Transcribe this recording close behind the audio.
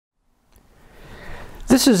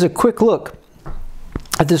This is a quick look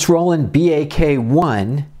at this Roland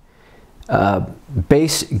BAK-1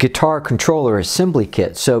 bass guitar controller assembly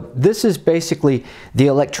kit. So this is basically the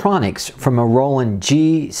electronics from a Roland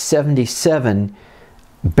G-77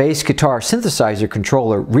 bass guitar synthesizer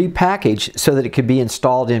controller repackaged so that it could be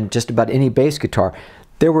installed in just about any bass guitar.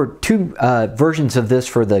 There were two versions of this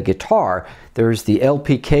for the guitar. There's the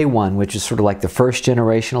LPK1, which is sort of like the first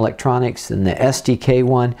generation electronics, and the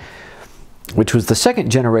SDK1, which was the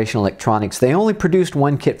second generation electronics. They only produced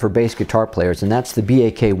one kit for bass guitar players, and that's the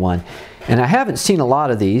BAK1. And I haven't seen a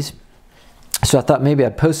lot of these, so I thought maybe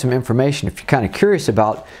I'd post some information if you're kind of curious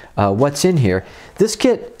about what's in here. This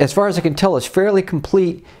kit, as far as I can tell, is fairly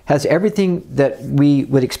complete, has everything that we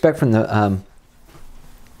would expect from the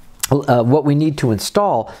what we need to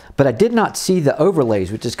install, but I did not see the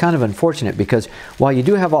overlays, which is kind of unfortunate, because while you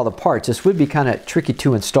do have all the parts, this would be kind of tricky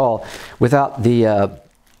to install without the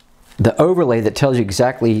overlay that tells you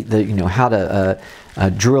exactly how to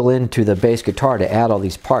drill into the bass guitar to add all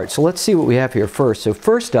these parts. So let's see what we have here first. So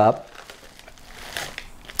first up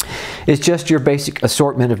is just your basic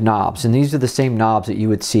assortment of knobs, and these are the same knobs that you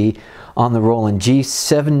would see on the Roland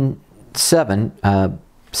G-77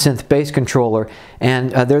 synth bass controller,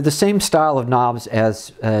 and they're the same style of knobs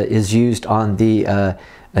as is used on the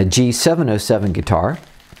G707 guitar.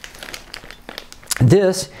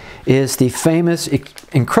 This is the famous,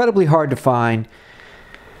 incredibly hard to find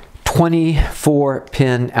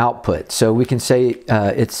 24-pin output. So we can say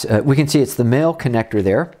we can see it's the male connector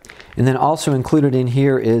there, and then also included in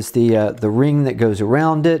here is the ring that goes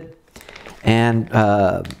around it, and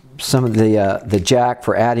some of the jack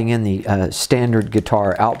for adding in the standard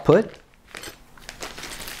guitar output.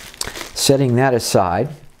 Setting that aside,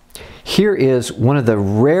 here is one of the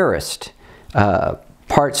rarest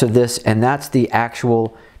parts of this, and that's the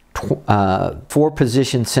actual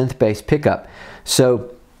 4-position synth bass pickup.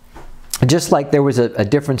 So just like there was a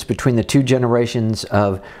difference between the two generations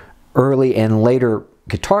of early and later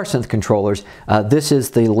guitar synth controllers, this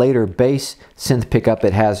is the later bass synth pickup.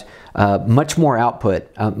 It has much more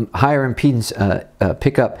output, higher impedance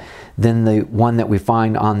pickup than the one that we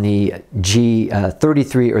find on the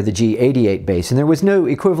G33 or the G88 bass. And there was no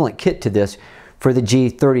equivalent kit to this for the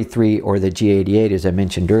G33 or the G88, as I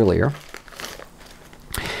mentioned earlier.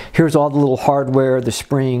 Here's all the little hardware, the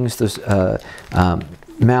springs, the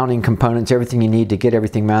mounting components, everything you need to get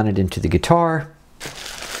everything mounted into the guitar.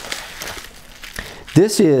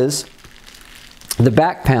 This is the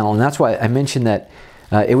back panel, and that's why I mentioned that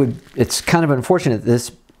it's kind of unfortunate that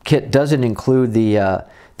this kit doesn't include the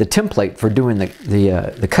template for doing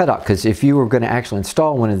the cutout, because if you were going to actually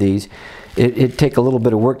install one of these, it'd take a little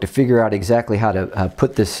bit of work to figure out exactly how to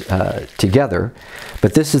put this together.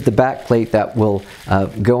 But this is the back plate that will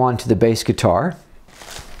go onto the bass guitar.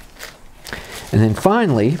 And then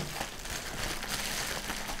finally,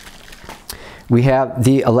 we have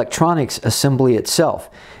the electronics assembly itself.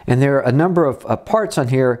 And there are a number of parts on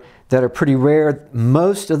here that are pretty rare.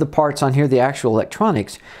 Most of the parts on here, the actual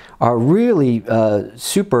electronics, are really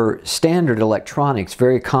super standard electronics,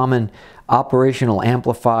 very common operational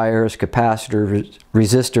amplifiers, capacitors,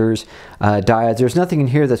 resistors, diodes. There's nothing in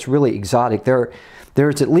here that's really exotic.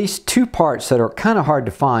 There's at least two parts that are kind of hard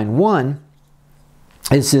to find. One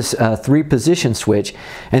is this 3-position switch,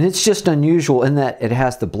 and it's just unusual in that it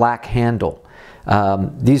has the black handle.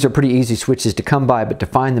 These are pretty easy switches to come by, but to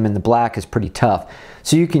find them in the black is pretty tough.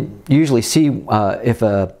 So you can usually see if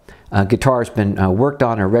a guitar has been worked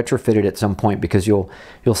on or retrofitted at some point, because you'll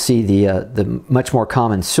see the much more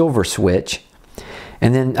common silver switch.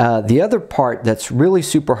 And then the other part that's really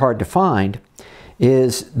super hard to find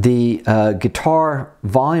is the guitar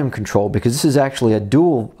volume control, because this is actually a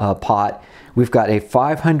dual pot. We've got a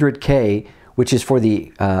 500K, which is for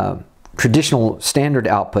the traditional standard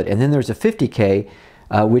output, and then there's a 50K,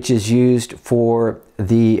 which is used for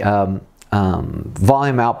the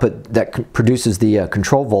volume output that produces the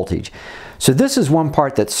control voltage. So this is one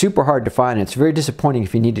part that's super hard to find. It's very disappointing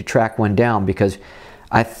if you need to track one down, because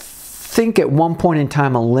I think at one point in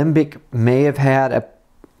time Alembic may have had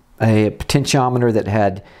a potentiometer that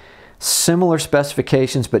had similar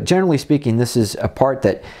specifications, but generally speaking, this is a part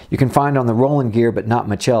that you can find on the Roland gear, but not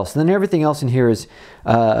much else. And then everything else in here is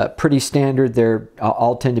pretty standard. They're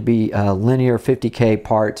all tend to be linear 50K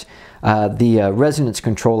parts. The resonance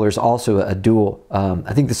controller is also a dual,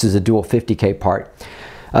 I think this is a dual 50K part.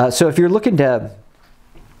 So if you're looking to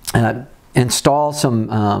install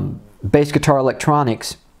some bass guitar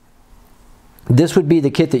electronics this would be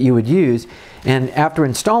the kit that you would use. And after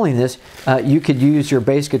installing this, you could use your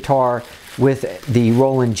bass guitar with the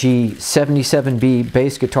Roland G-77B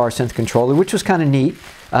bass guitar synth controller, which was kind of neat.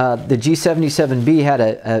 The G-77B had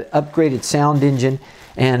an upgraded sound engine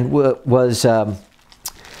and was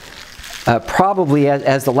probably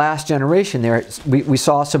as the last generation there. We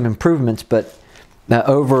saw some improvements, but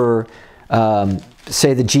over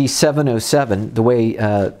say the G707, the way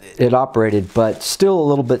it operated, but still a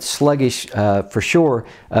little bit sluggish for sure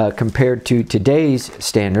compared to today's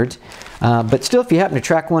standards. But still, if you happen to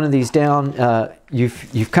track one of these down,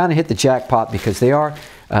 you've kind of hit the jackpot, because they are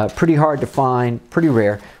pretty hard to find, pretty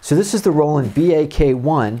rare. So this is the Roland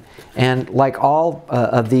BAK-1, and like all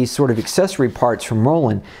of these sort of accessory parts from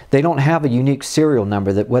Roland, they don't have a unique serial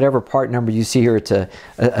number. That whatever part number you see here, it's a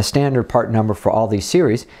standard part number for all these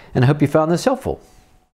series. And I hope you found this helpful.